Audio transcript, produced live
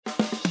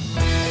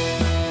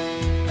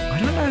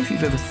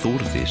if you've ever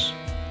thought of this,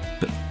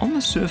 but on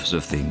the surface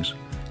of things,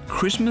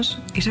 Christmas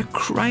is a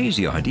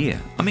crazy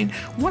idea. I mean,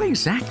 what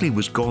exactly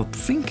was God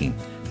thinking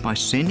by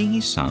sending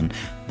his son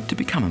to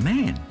become a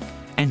man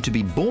and to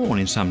be born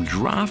in some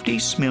drafty,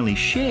 smelly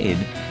shed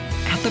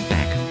at the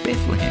back of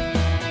Bethlehem?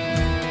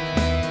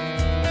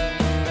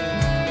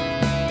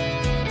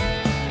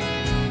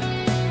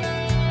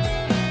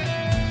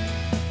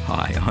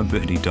 Hi, I'm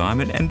Bernie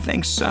Diamond, and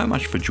thanks so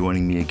much for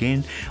joining me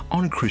again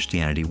on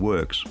Christianity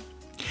Works.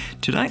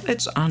 Today,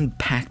 let's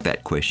unpack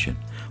that question.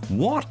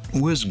 What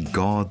was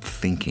God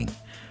thinking?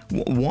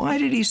 Why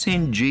did he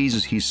send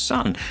Jesus, his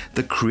son,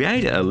 the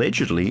creator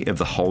allegedly of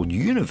the whole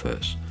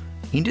universe,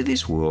 into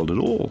this world at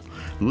all,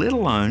 let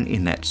alone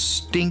in that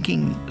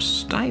stinking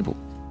stable?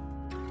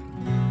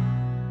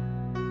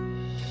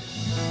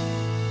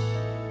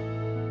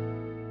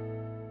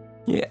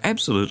 Yeah,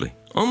 absolutely.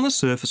 On the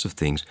surface of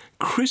things,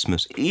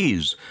 Christmas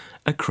is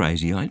a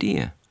crazy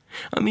idea.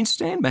 I mean,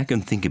 stand back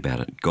and think about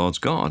it. God's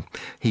God.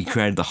 He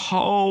created the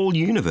whole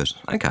universe.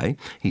 Okay,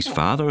 he's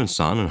Father and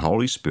Son and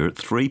Holy Spirit,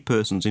 three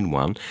persons in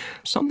one,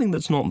 something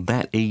that's not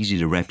that easy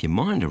to wrap your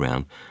mind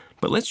around,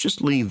 but let's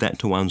just leave that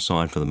to one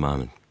side for the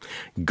moment.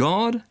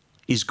 God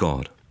is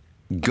God.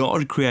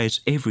 God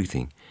creates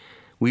everything.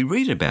 We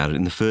read about it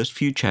in the first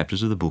few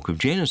chapters of the book of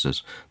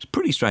Genesis. It's a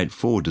pretty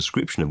straightforward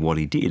description of what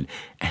he did,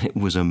 and it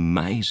was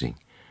amazing.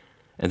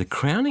 And the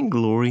crowning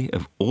glory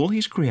of all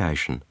his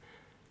creation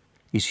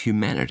is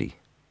humanity,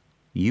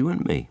 you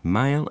and me,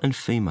 male and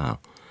female.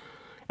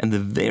 And the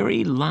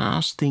very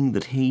last thing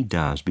that he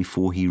does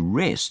before he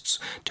rests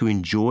to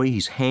enjoy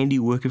his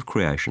handiwork of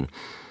creation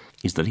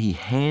is that he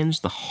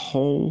hands the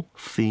whole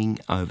thing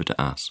over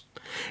to us.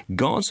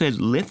 God said,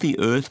 "Let the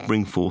earth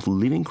bring forth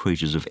living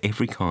creatures of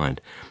every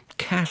kind,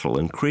 cattle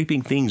and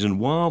creeping things and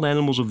wild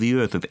animals of the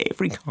earth of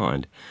every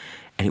kind."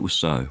 And it was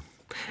so.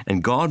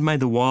 And God made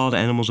the wild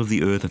animals of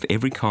the earth of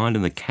every kind,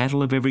 and the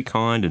cattle of every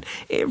kind, and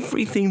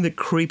everything that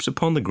creeps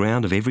upon the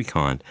ground of every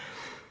kind.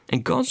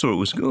 And God saw it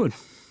was good.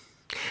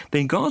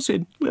 Then God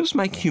said, "Let us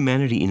make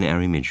humanity in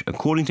our image,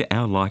 according to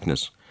our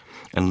likeness,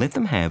 and let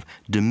them have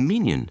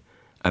dominion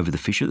over the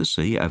fish of the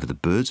sea, over the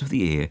birds of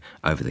the air,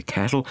 over the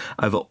cattle,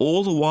 over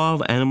all the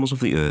wild animals of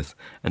the earth,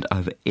 and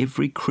over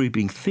every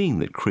creeping thing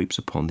that creeps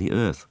upon the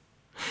earth."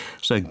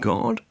 So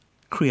God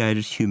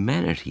created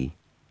humanity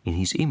in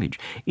his image.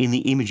 In the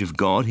image of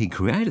God, he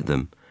created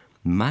them.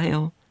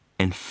 Male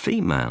and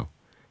female,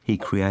 he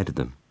created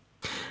them.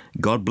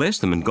 God blessed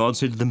them, and God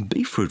said to them,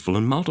 "Be fruitful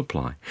and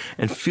multiply,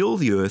 and fill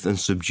the earth and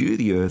subdue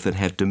the earth, and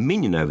have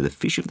dominion over the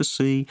fish of the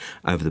sea,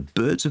 over the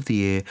birds of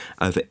the air,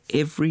 over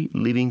every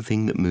living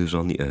thing that moves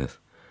on the earth."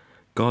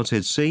 God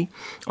said, "See,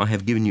 I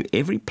have given you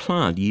every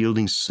plant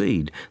yielding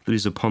seed that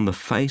is upon the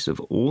face of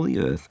all the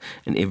earth,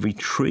 and every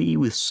tree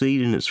with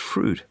seed in its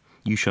fruit.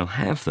 You shall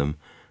have them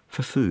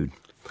for food.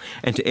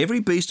 And to every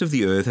beast of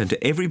the earth, and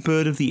to every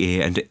bird of the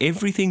air, and to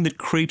everything that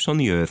creeps on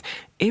the earth,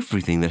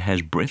 everything that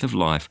has breath of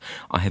life,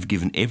 I have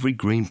given every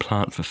green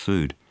plant for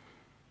food."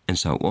 And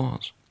so it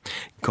was.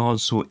 God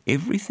saw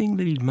everything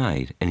that he'd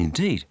made, and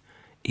indeed,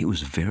 it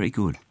was very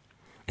good.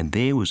 And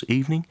there was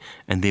evening,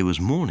 and there was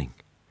morning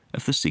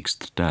of the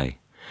sixth day.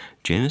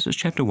 Genesis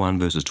chapter 1,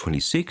 verses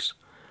 26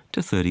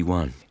 to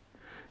 31.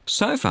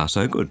 So far,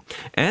 so good.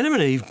 Adam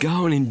and Eve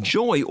go and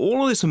enjoy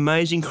all of this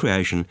amazing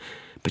creation,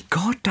 but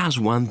God does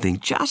one thing,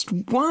 just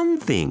one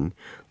thing,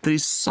 that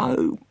is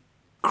so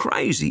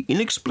crazy,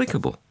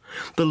 inexplicable.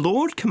 The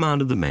Lord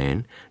commanded the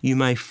man, "You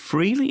may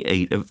freely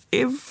eat of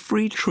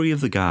every tree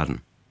of the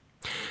garden,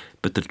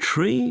 but the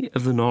tree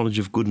of the knowledge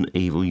of good and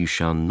evil you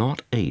shall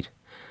not eat,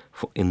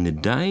 for in the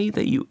day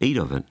that you eat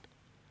of it,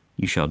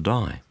 you shall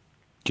die."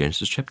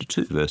 Genesis chapter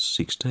 2, verse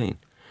 16.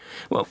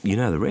 Well, you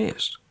know the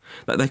rest.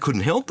 They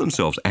couldn't help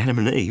themselves, Adam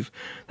and Eve.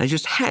 They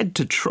just had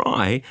to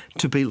try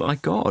to be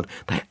like God.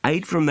 They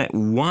ate from that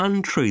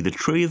one tree, the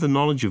tree of the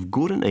knowledge of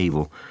good and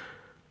evil.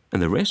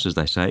 And the rest, as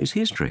they say, is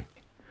history.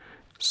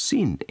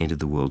 Sin entered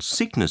the world.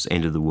 Sickness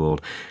entered the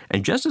world.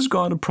 And just as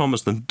God had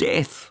promised them,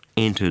 death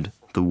entered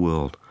the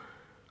world.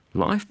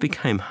 Life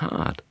became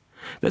hard.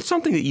 That's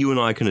something that you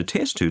and I can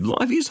attest to.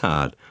 Life is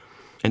hard.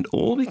 And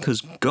all because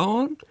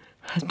God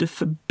had to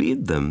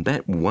forbid them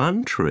that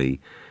one tree,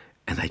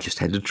 and they just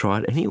had to try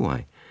it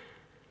anyway.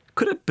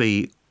 Could it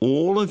be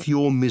all of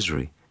your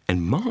misery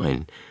and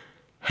mine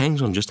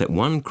hangs on just that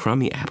one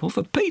crummy apple?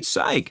 For Pete's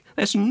sake,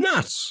 that's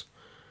nuts.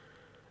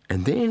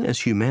 And then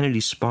as humanity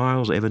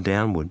spirals ever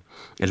downward,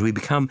 as we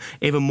become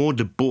ever more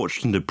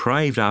debauched and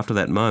depraved after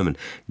that moment,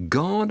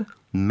 God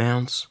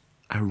mounts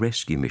a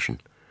rescue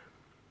mission.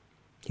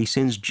 He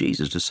sends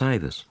Jesus to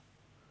save us.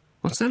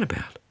 What's that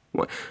about?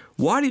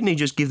 Why didn't he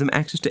just give them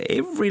access to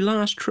every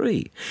last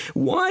tree?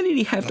 Why did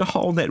he have to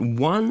hold that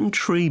one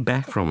tree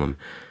back from them?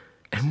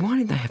 And why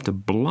did they have to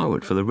blow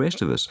it for the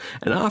rest of us?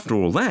 And after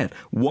all that,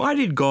 why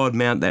did God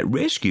mount that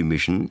rescue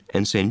mission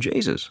and send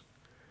Jesus?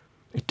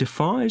 It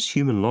defies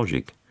human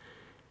logic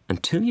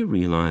until you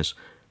realise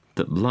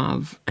that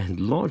love and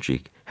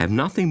logic have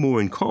nothing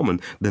more in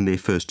common than their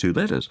first two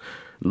letters.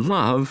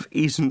 Love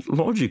isn't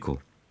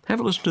logical. Have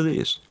a listen to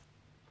this.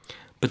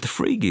 But the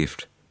free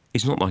gift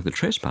is not like the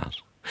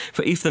trespass.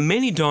 For if the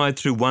many died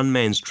through one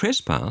man's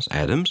trespass,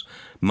 Adam's,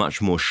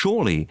 much more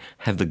surely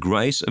have the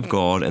grace of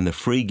God and the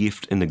free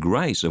gift and the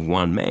grace of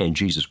one man,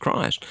 Jesus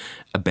Christ,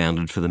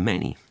 abounded for the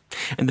many.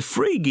 And the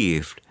free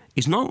gift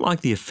is not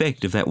like the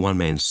effect of that one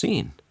man's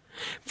sin.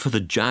 For the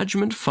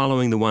judgment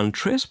following the one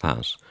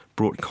trespass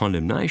brought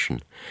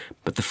condemnation,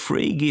 but the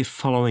free gift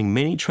following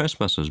many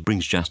trespasses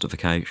brings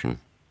justification.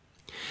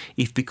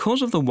 If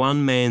because of the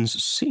one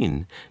man's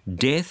sin,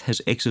 death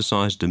has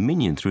exercised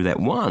dominion through that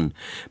one,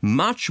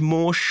 much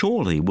more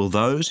surely will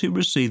those who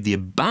receive the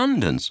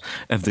abundance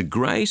of the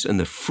grace and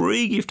the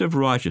free gift of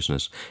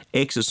righteousness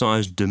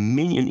exercise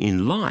dominion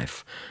in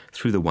life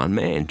through the one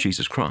man,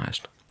 Jesus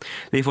Christ.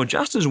 Therefore,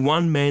 just as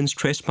one man's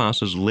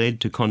trespasses led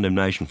to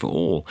condemnation for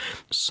all,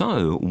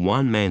 so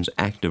one man's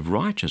act of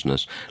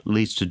righteousness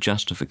leads to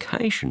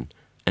justification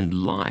and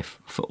life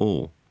for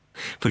all.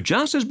 For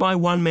just as by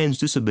one man's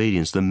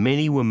disobedience the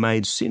many were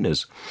made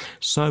sinners,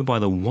 so by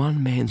the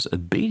one man's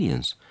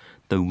obedience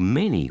the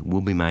many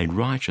will be made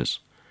righteous.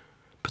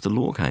 But the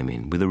law came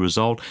in with the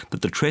result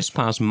that the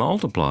trespass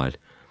multiplied.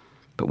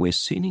 But where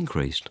sin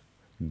increased,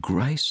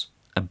 grace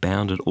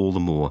abounded all the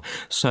more,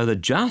 so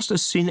that just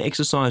as sin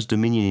exercised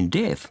dominion in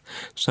death,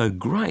 so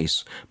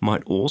grace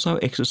might also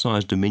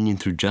exercise dominion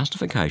through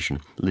justification,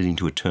 leading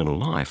to eternal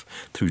life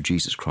through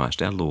Jesus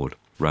Christ our Lord.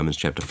 Romans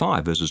chapter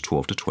 5, verses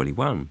 12 to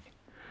 21.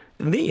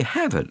 And there you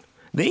have it.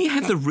 There you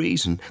have the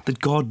reason that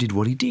God did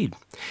what he did.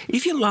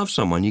 If you love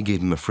someone, you give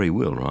them a free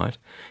will, right?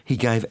 He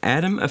gave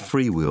Adam a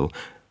free will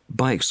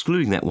by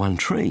excluding that one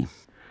tree.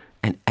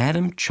 And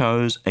Adam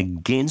chose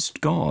against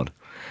God.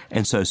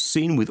 And so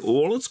sin, with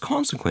all its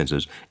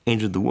consequences,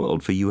 entered the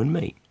world for you and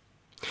me.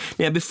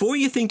 Now, before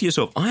you think to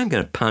yourself, I'm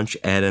going to punch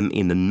Adam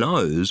in the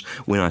nose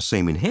when I see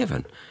him in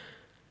heaven,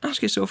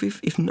 ask yourself,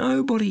 if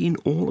nobody in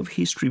all of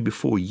history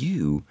before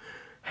you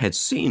had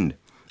sinned,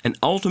 and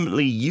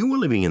ultimately you were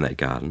living in that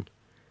garden,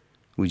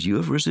 would you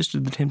have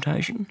resisted the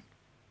temptation?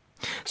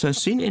 So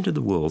sin entered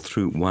the world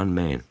through one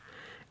man,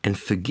 and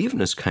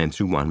forgiveness came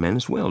through one man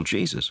as well,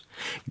 Jesus.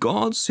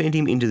 God sent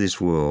him into this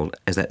world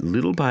as that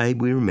little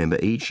babe we remember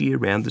each year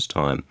around this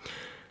time,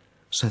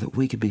 so that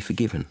we could be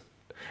forgiven.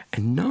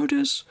 And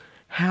notice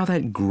how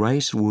that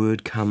grace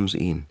word comes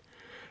in.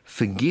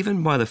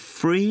 Forgiven by the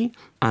free,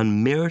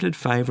 unmerited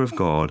favour of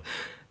God,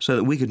 so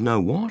that we could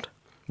know what?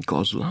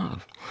 God's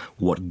love.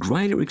 What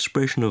greater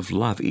expression of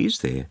love is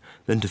there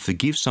than to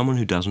forgive someone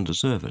who doesn't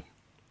deserve it?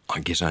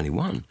 I guess only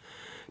one.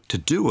 To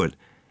do it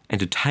and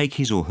to take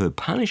his or her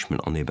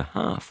punishment on their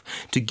behalf,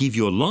 to give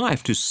your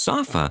life, to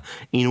suffer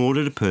in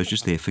order to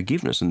purchase their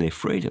forgiveness and their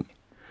freedom.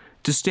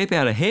 To step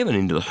out of heaven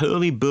into the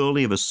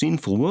hurly-burly of a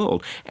sinful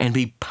world and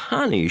be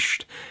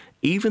punished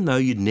even though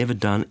you'd never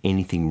done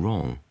anything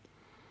wrong.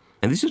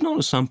 And this is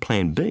not some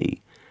plan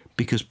B,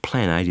 because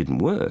plan A didn't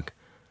work.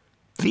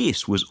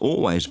 This was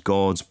always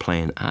God's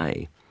plan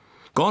A.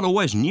 God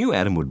always knew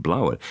Adam would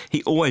blow it.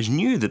 He always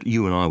knew that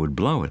you and I would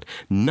blow it.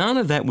 None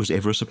of that was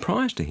ever a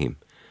surprise to him.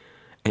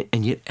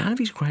 And yet, out of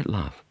his great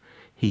love,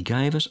 he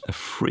gave us a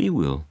free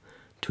will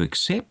to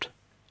accept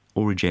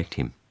or reject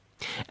him.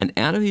 And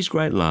out of his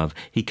great love,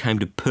 he came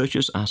to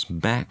purchase us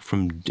back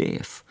from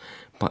death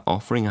by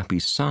offering up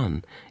his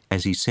Son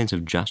as his sense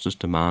of justice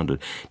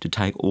demanded, to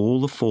take all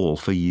the fall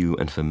for you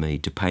and for me,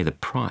 to pay the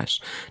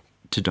price,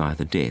 to die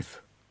the death.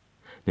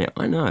 Now,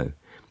 I know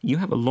you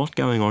have a lot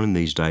going on in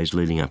these days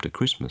leading up to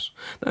Christmas.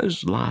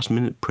 Those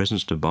last-minute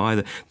presents to buy,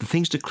 the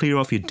things to clear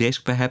off your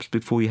desk perhaps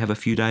before you have a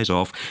few days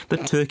off, the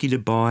turkey to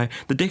buy,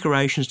 the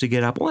decorations to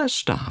get up, all that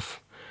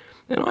stuff.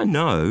 And I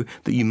know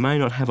that you may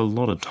not have a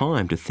lot of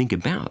time to think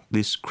about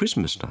this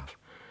Christmas stuff.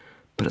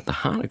 But at the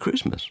heart of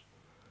Christmas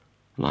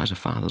lies a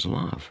Father's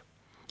love.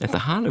 At the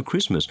heart of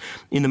Christmas,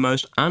 in the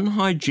most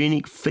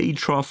unhygienic feed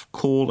trough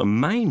called a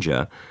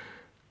manger,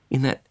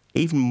 in that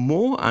even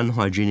more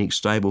unhygienic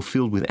stable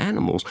filled with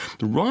animals,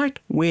 right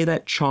where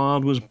that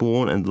child was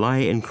born and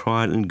lay and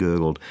cried and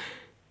gurgled,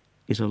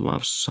 is a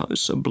love so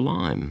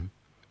sublime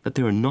that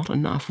there are not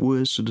enough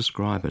words to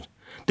describe it.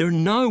 There are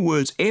no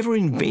words ever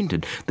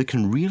invented that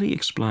can really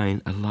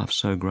explain a love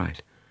so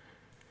great.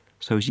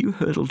 So as you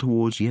hurtle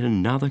towards yet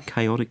another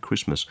chaotic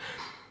Christmas,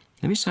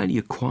 let me say to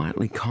you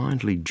quietly,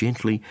 kindly,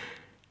 gently,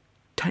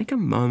 take a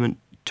moment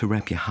to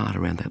wrap your heart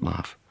around that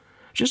love.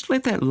 Just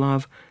let that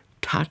love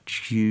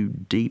touch you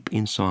deep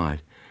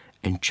inside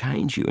and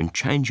change you and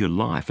change your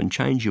life and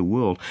change your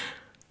world.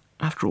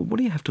 After all, what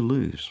do you have to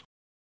lose?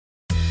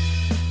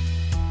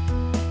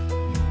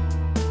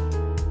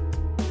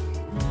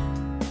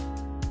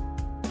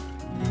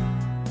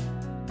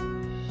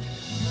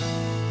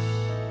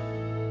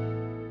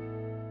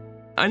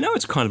 I know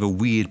it's kind of a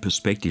weird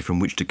perspective from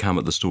which to come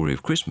at the story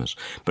of Christmas,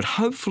 but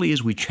hopefully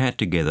as we chat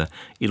together,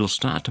 it'll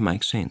start to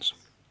make sense.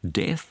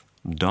 Death,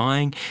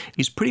 dying,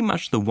 is pretty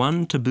much the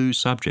one taboo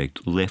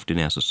subject left in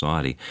our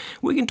society.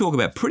 We can talk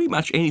about pretty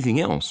much anything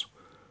else,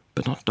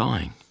 but not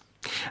dying.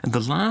 And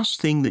the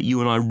last thing that you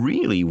and I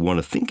really want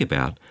to think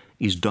about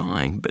is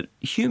dying, but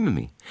humour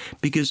me,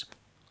 because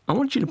I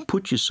want you to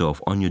put yourself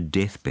on your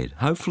deathbed,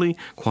 hopefully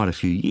quite a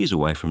few years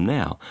away from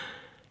now,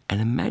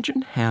 And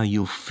imagine how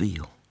you'll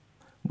feel.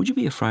 Would you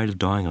be afraid of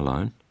dying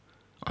alone?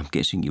 I'm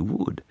guessing you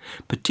would,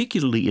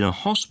 particularly in a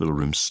hospital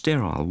room,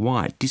 sterile,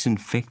 white,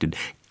 disinfected,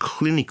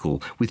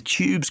 clinical, with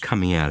tubes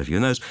coming out of you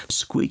and those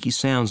squeaky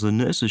sounds the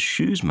nurses'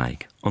 shoes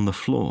make on the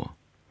floor.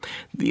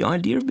 The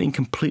idea of being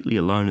completely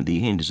alone at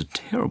the end is a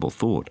terrible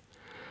thought.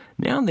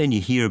 Now and then you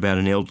hear about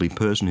an elderly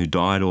person who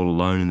died all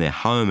alone in their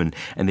home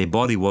and their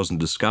body wasn't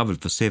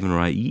discovered for 7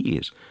 or 8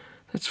 years.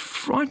 That's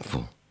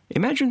frightful.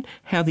 Imagine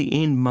how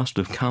the end must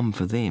have come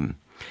for them.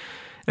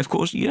 Of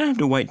course, you don't have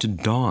to wait to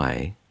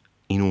die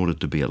in order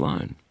to be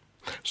alone.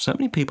 So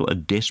many people are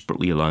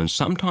desperately alone,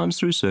 sometimes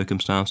through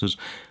circumstances,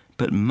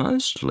 but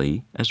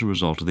mostly as a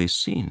result of their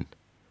sin.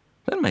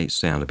 That may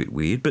sound a bit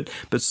weird,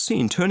 but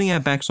sin, turning our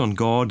backs on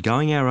God,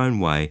 going our own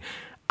way,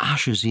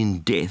 ushers in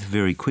death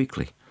very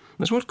quickly.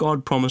 That's what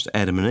God promised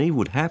Adam and Eve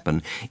would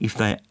happen if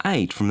they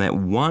ate from that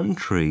one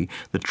tree,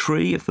 the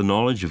tree of the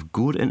knowledge of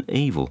good and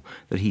evil,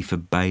 that he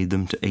forbade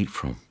them to eat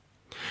from.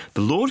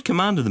 The Lord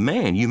commanded the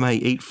man, "You may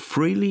eat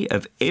freely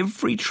of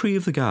every tree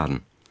of the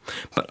garden,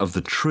 but of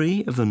the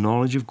tree of the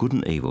knowledge of good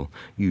and evil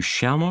you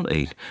shall not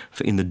eat,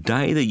 for in the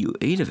day that you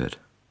eat of it,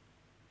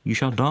 you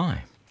shall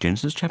die."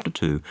 Genesis chapter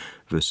 2,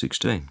 verse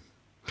 16.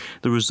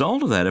 The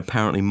result of that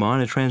apparently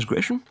minor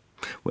transgression?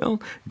 Well,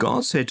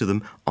 God said to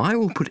them, "I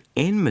will put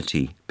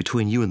enmity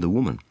between you and the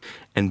woman,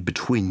 and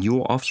between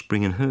your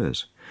offspring and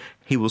hers.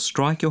 He will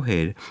strike your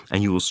head,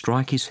 and you will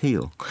strike his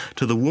heel.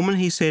 To the woman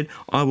he said,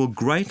 I will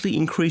greatly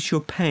increase your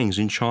pangs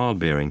in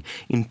childbearing.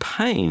 In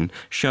pain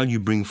shall you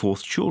bring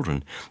forth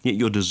children. Yet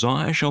your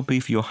desire shall be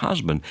for your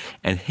husband,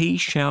 and he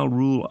shall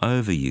rule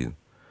over you.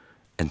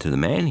 And to the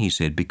man he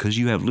said, because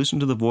you have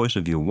listened to the voice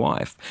of your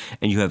wife,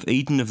 and you have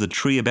eaten of the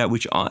tree about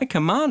which I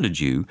commanded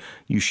you,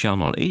 you shall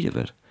not eat of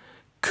it.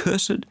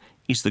 Cursed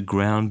is the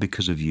ground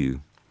because of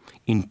you.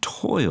 In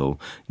toil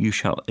you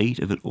shall eat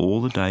of it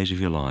all the days of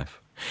your life.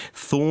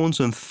 Thorns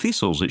and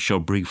thistles it shall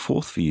bring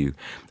forth for you,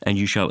 and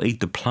you shall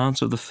eat the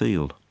plants of the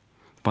field.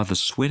 By the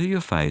sweat of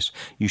your face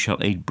you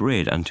shall eat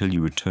bread until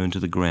you return to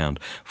the ground,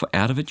 for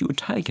out of it you were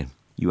taken.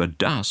 You are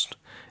dust,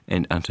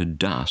 and unto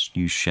dust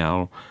you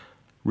shall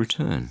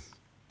return.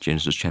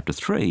 Genesis chapter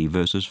 3,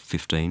 verses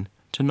 15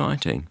 to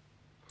 19.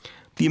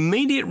 The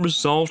immediate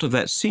result of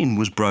that sin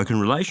was broken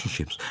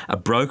relationships, a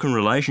broken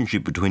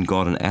relationship between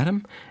God and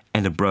Adam,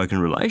 and a broken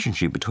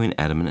relationship between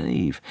Adam and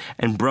Eve.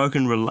 And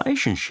broken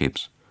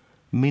relationships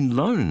mean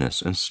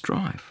loneliness and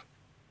strife.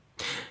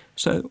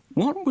 So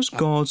what was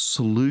God's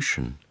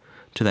solution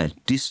to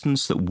that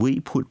distance that we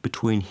put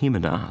between him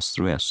and us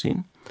through our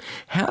sin?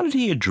 How did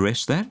he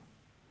address that?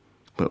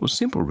 Well, it was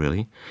simple,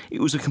 really. It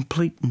was a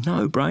complete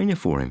no-brainer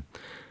for him.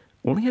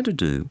 All he had to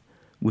do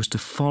was to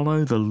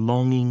follow the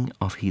longing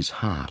of his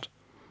heart.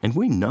 And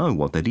we know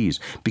what that is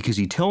because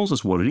he tells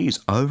us what it is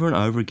over and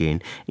over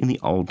again in the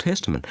Old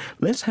Testament.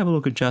 Let's have a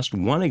look at just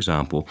one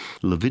example,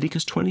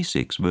 Leviticus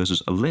 26,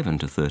 verses 11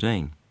 to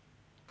 13.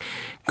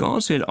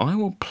 God said, I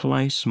will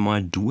place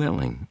my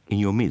dwelling in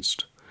your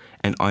midst,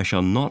 and I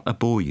shall not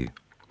abhor you.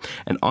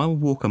 And I will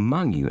walk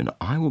among you, and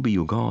I will be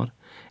your God,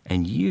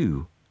 and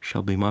you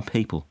shall be my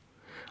people.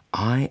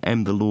 I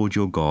am the Lord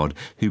your God,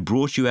 who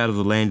brought you out of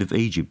the land of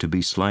Egypt to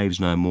be slaves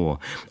no more.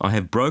 I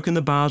have broken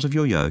the bars of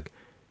your yoke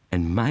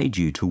and made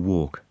you to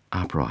walk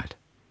upright.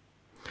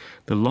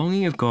 The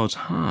longing of God's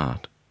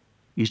heart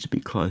is to be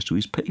close to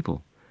his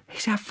people.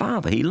 He's our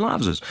Father. He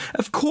loves us.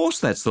 Of course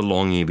that's the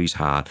longing of his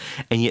heart.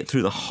 And yet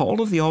through the whole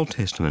of the Old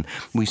Testament,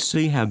 we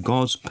see how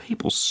God's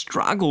people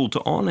struggle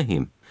to honour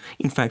him.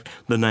 In fact,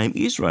 the name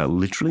Israel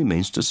literally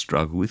means to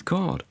struggle with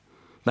God.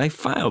 They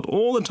failed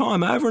all the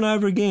time, over and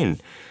over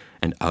again.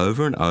 And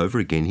over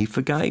again, he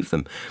forgave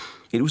them.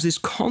 It was this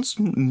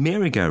constant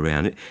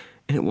merry-go-round,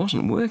 and it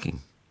wasn't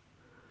working.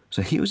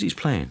 So here was his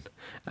plan.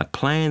 A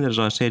plan that, as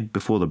I said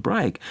before the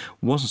break,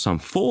 wasn't some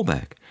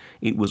fallback.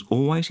 It was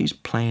always his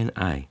plan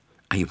A.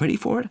 Are you ready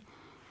for it?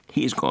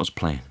 Here's God's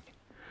plan.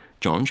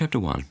 John chapter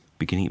 1,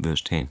 beginning at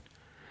verse 10.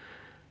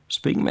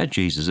 Speaking about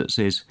Jesus, it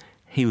says,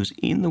 he was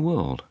in the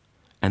world,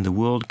 and the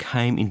world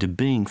came into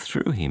being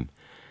through him,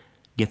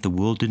 yet the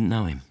world didn't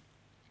know him.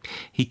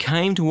 He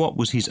came to what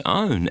was his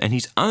own, and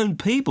his own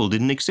people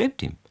didn't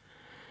accept him.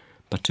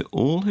 But to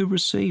all who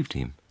received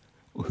him,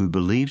 who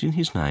believed in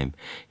his name,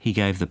 he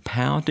gave the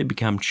power to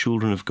become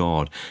children of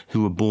God,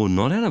 who were born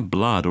not out of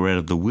blood or out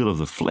of the will of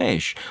the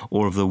flesh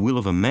or of the will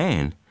of a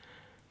man,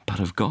 but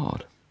of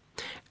God.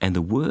 And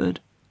the Word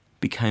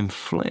became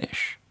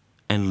flesh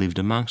and lived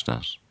amongst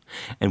us.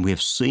 And we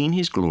have seen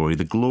his glory,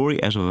 the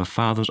glory as of a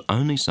Father's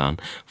only Son,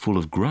 full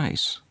of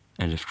grace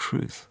and of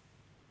truth.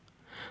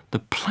 The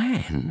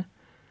plan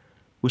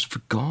was for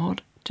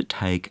God to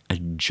take a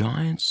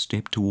giant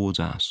step towards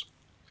us.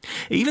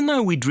 Even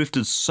though we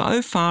drifted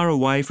so far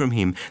away from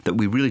him that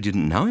we really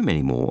didn't know him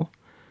anymore,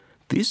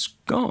 this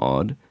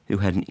God, who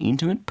had an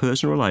intimate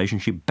personal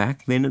relationship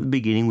back then at the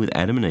beginning with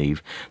Adam and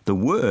Eve, the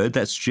Word,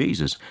 that's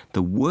Jesus,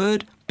 the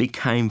Word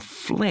became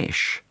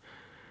flesh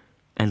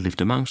and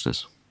lived amongst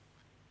us.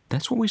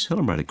 That's what we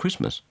celebrate at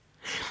Christmas.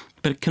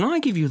 But can I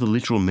give you the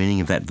literal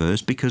meaning of that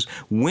verse? Because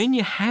when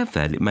you have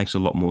that, it makes a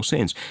lot more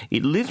sense.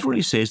 It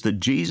literally says that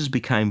Jesus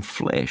became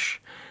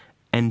flesh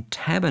and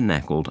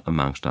tabernacled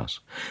amongst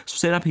us,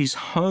 set up his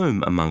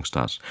home amongst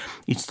us.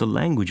 It's the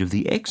language of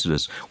the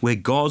Exodus, where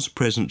God's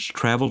presence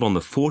travelled on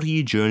the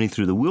 40-year journey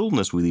through the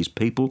wilderness with his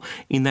people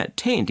in that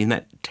tent, in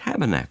that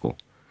tabernacle.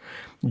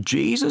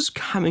 Jesus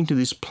coming to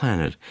this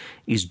planet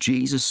is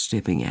Jesus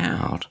stepping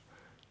out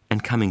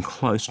and coming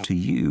close to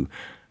you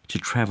to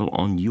travel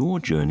on your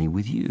journey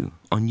with you,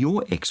 on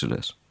your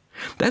Exodus.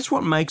 That's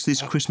what makes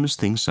this Christmas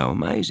thing so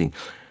amazing,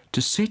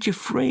 to set you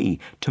free,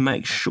 to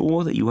make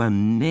sure that you are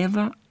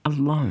never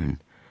alone,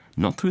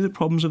 not through the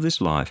problems of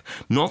this life,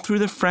 not through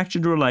the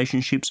fractured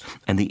relationships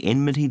and the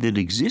enmity that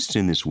exists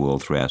in this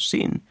world through our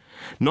sin,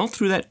 not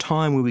through that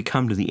time where we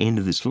come to the end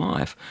of this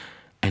life,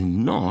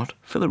 and not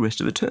for the rest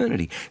of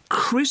eternity.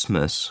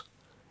 Christmas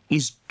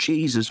is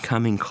Jesus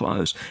coming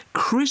close.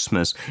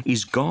 Christmas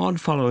is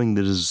God following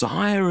the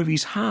desire of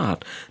his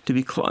heart to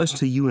be close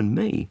to you and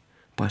me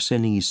by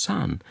sending his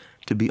Son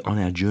to be on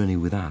our journey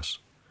with us.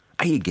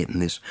 Are you getting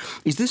this?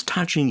 Is this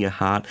touching your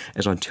heart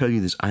as I tell you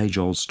this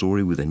age-old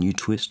story with a new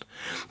twist?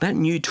 That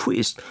new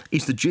twist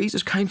is that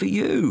Jesus came for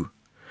you.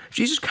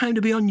 Jesus came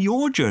to be on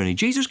your journey.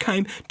 Jesus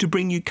came to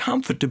bring you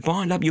comfort, to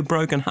bind up your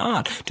broken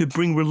heart, to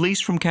bring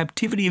release from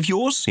captivity of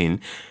your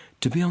sin,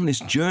 to be on this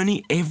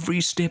journey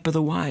every step of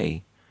the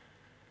way.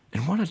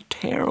 And what a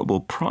terrible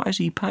price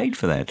he paid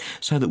for that,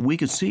 so that we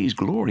could see his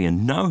glory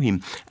and know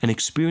him and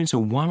experience a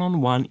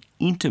one-on-one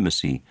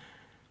intimacy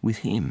with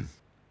him.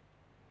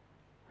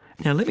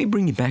 Now, let me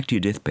bring you back to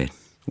your deathbed.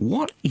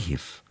 What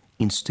if,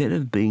 instead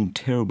of being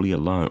terribly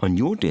alone on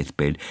your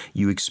deathbed,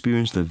 you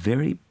experience the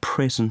very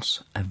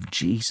presence of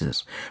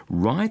Jesus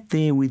right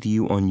there with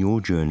you on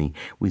your journey,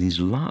 with his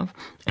love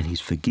and his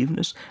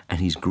forgiveness and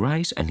his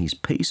grace and his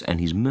peace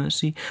and his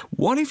mercy?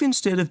 What if,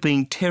 instead of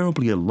being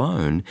terribly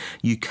alone,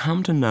 you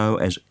come to know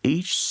as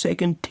each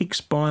second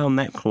ticks by on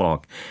that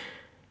clock,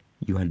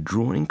 you are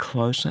drawing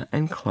closer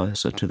and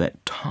closer to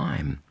that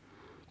time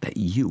that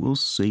you will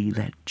see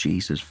that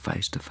Jesus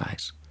face to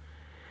face?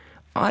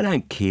 I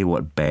don't care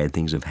what bad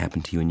things have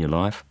happened to you in your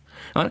life.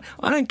 I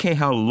don't care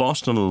how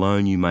lost and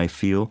alone you may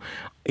feel.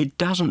 It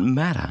doesn't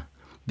matter,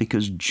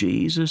 because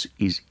Jesus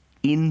is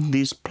in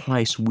this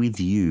place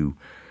with you,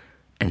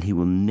 and he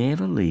will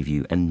never leave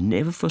you and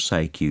never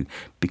forsake you,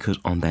 because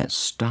on that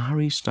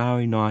starry,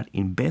 starry night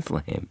in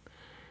Bethlehem,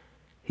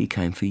 he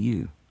came for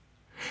you.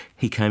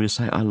 He came to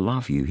say, I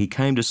love you. He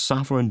came to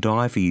suffer and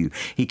die for you.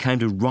 He came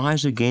to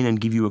rise again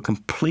and give you a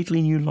completely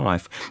new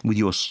life with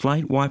your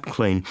slate wiped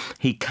clean.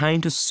 He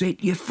came to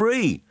set you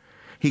free.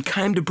 He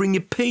came to bring you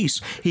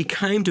peace. He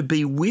came to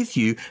be with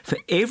you for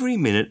every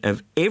minute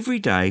of every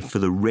day for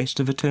the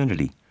rest of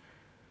eternity.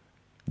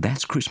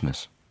 That's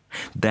Christmas.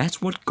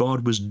 That's what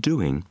God was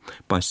doing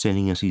by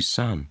sending us his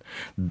Son.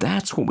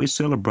 That's what we're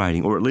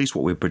celebrating, or at least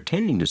what we're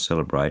pretending to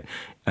celebrate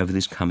over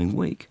this coming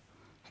week.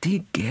 Do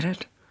you get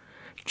it?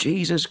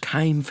 Jesus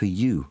came for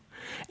you.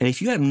 And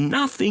if you have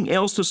nothing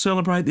else to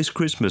celebrate this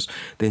Christmas,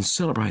 then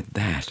celebrate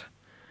that.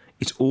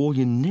 It's all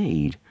you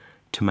need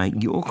to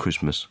make your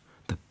Christmas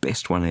the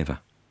best one ever.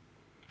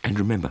 And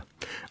remember,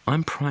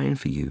 I'm praying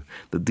for you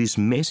that this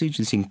message,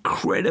 this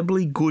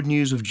incredibly good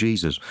news of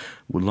Jesus,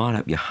 will light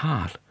up your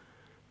heart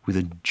with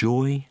a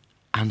joy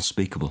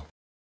unspeakable.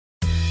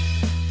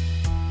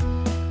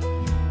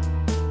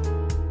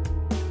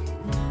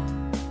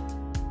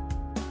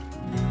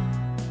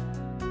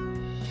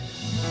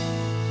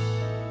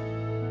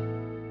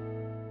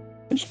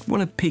 I just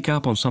want to pick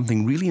up on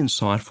something really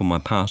insightful my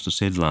pastor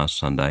said last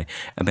Sunday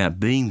about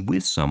being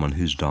with someone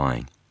who's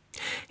dying.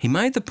 He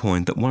made the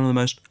point that one of the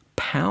most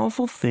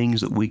powerful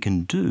things that we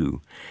can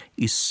do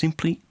is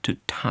simply to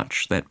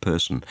touch that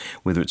person,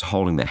 whether it's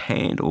holding their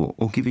hand or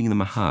giving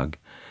them a hug.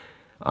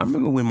 I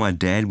remember when my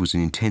dad was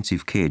in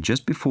intensive care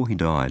just before he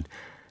died,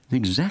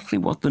 exactly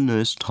what the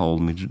nurse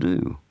told me to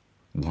do.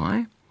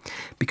 Why?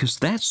 Because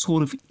that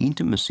sort of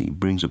intimacy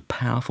brings a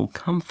powerful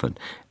comfort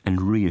and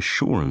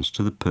reassurance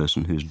to the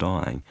person who's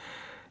dying.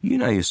 You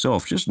know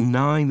yourself, just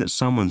knowing that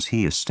someone's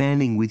here,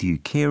 standing with you,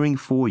 caring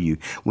for you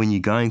when you're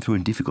going through a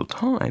difficult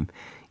time,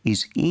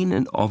 is in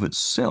and of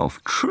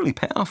itself truly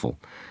powerful.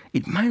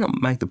 It may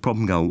not make the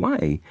problem go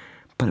away,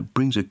 but it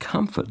brings a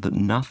comfort that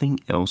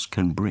nothing else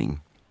can bring.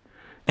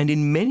 And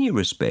in many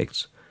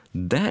respects,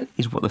 that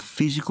is what the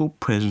physical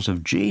presence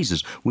of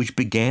Jesus, which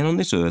began on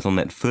this earth on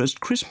that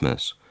first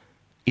Christmas,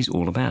 is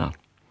all about.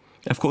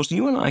 Of course,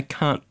 you and I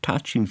can't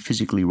touch him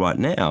physically right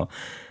now,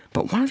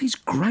 but one of his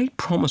great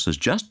promises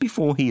just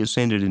before he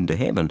ascended into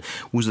heaven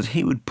was that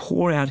he would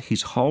pour out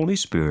his Holy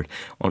Spirit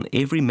on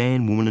every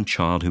man, woman and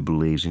child who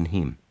believes in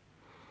him.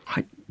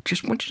 I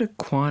just want you to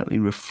quietly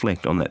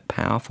reflect on that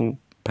powerful,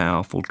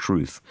 powerful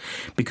truth,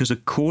 because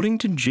according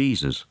to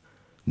Jesus,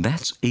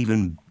 that's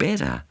even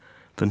better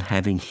than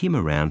having him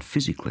around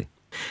physically.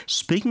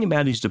 Speaking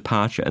about his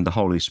departure and the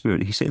Holy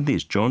Spirit, he said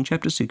this, John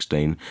chapter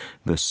 16,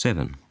 verse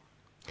 7.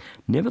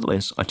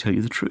 Nevertheless, I tell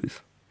you the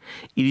truth.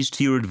 It is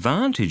to your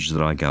advantage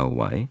that I go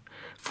away,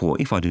 for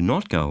if I do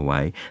not go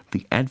away,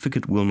 the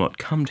advocate will not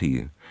come to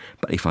you.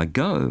 But if I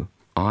go,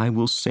 I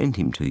will send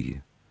him to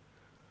you.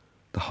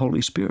 The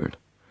Holy Spirit.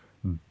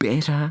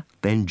 Better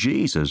than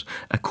Jesus,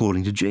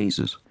 according to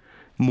Jesus.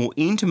 More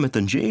intimate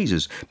than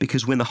Jesus,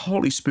 because when the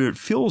Holy Spirit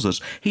fills us,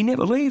 he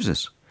never leaves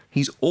us.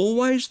 He's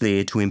always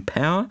there to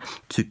empower,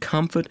 to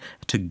comfort,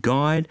 to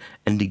guide,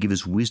 and to give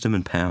us wisdom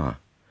and power.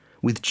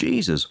 With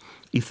Jesus,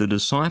 if the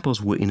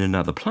disciples were in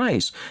another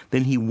place,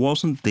 then he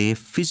wasn't there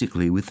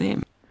physically with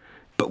them.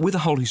 But with the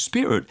Holy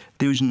Spirit,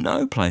 there is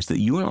no place that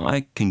you and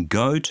I can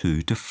go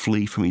to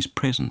flee from his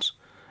presence.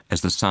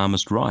 As the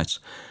psalmist writes,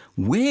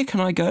 "Where can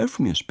I go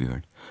from your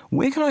Spirit?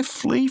 Where can I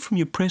flee from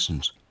your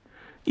presence?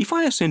 If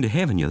I ascend to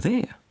heaven, you're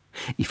there.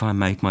 If I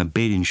make my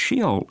bed in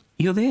Sheol,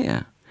 you're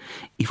there.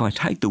 If I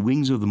take the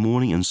wings of the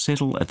morning and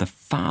settle at the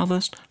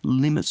farthest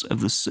limits of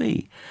the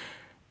sea,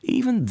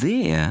 even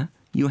there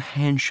your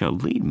hand shall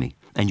lead me,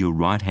 and your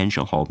right hand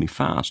shall hold me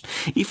fast.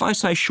 If I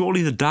say,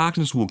 surely the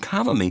darkness will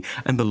cover me,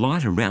 and the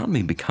light around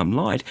me become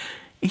light,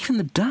 even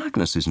the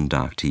darkness isn't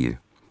dark to you.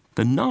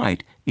 The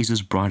night is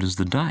as bright as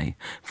the day,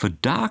 for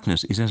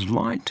darkness is as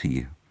light to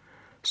you."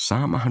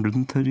 Psalm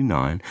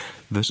 139,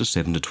 verses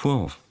 7 to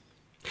 12.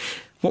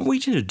 What we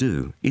tend to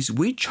do is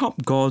we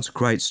chop God's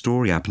great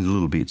story up into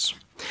little bits.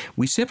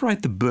 We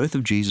separate the birth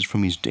of Jesus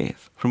from his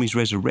death, from his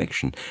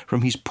resurrection,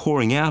 from his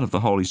pouring out of the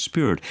Holy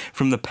Spirit,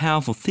 from the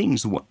powerful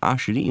things that were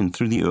ushered in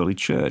through the early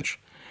church.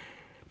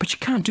 But you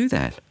can't do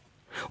that.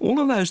 All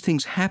of those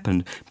things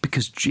happened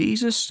because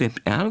Jesus stepped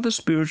out of the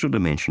spiritual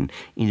dimension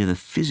into the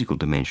physical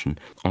dimension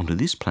onto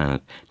this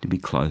planet to be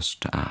close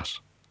to us.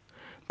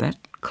 That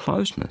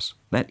closeness,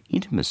 that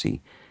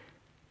intimacy,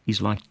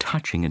 is like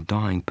touching a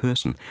dying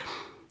person.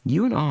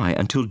 You and I,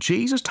 until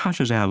Jesus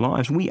touches our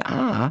lives, we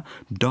are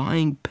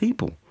dying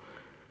people.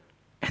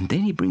 And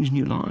then he brings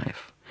new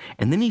life.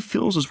 And then he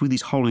fills us with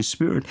his Holy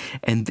Spirit.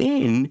 And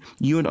then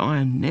you and I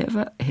are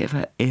never,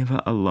 ever,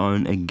 ever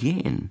alone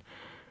again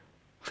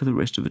for the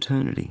rest of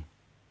eternity.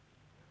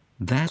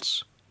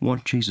 That's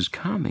what Jesus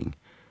coming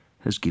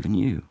has given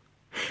you.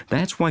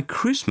 That's why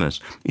Christmas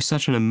is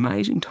such an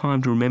amazing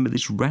time to remember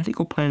this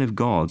radical plan of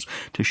God's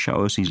to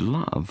show us his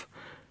love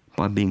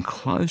by being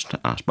close to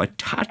us, by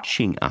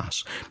touching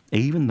us,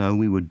 even though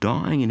we were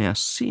dying in our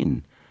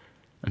sin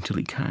until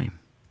he came.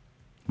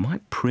 My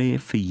prayer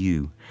for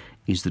you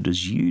is that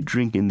as you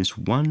drink in this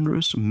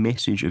wondrous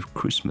message of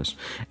Christmas,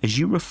 as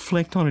you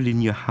reflect on it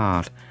in your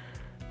heart,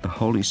 the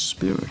Holy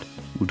Spirit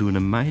will do an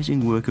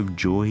amazing work of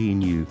joy in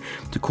you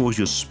to cause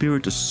your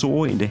spirit to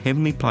soar into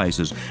heavenly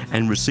places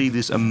and receive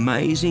this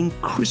amazing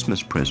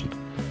Christmas present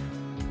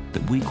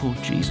that we call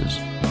Jesus.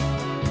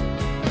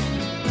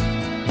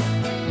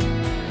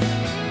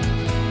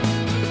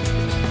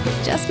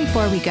 Just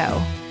before we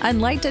go, I'd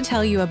like to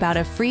tell you about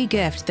a free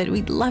gift that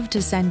we'd love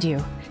to send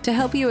you to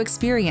help you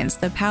experience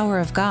the power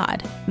of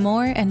God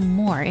more and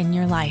more in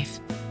your life.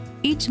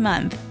 Each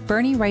month,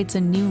 Bernie writes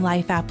a new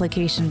life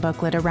application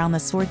booklet around the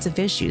sorts of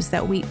issues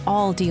that we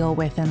all deal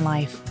with in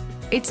life.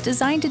 It's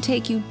designed to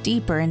take you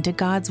deeper into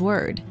God's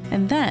Word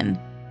and then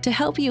to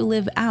help you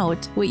live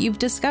out what you've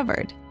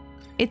discovered.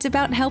 It's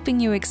about helping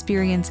you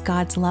experience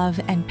God's love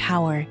and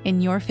power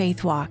in your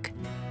faith walk.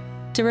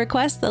 To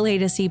request the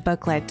latest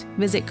e-booklet,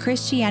 visit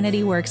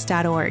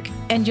christianityworks.org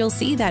and you'll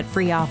see that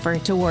free offer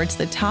towards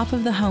the top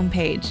of the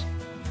homepage.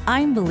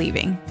 I'm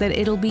believing that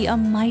it'll be a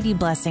mighty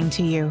blessing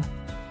to you.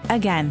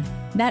 Again,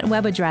 that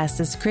web address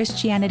is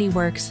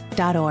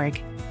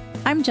christianityworks.org.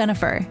 I'm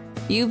Jennifer.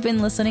 You've been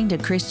listening to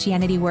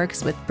Christianity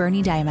Works with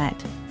Bernie Dimet,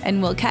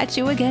 and we'll catch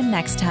you again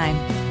next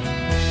time.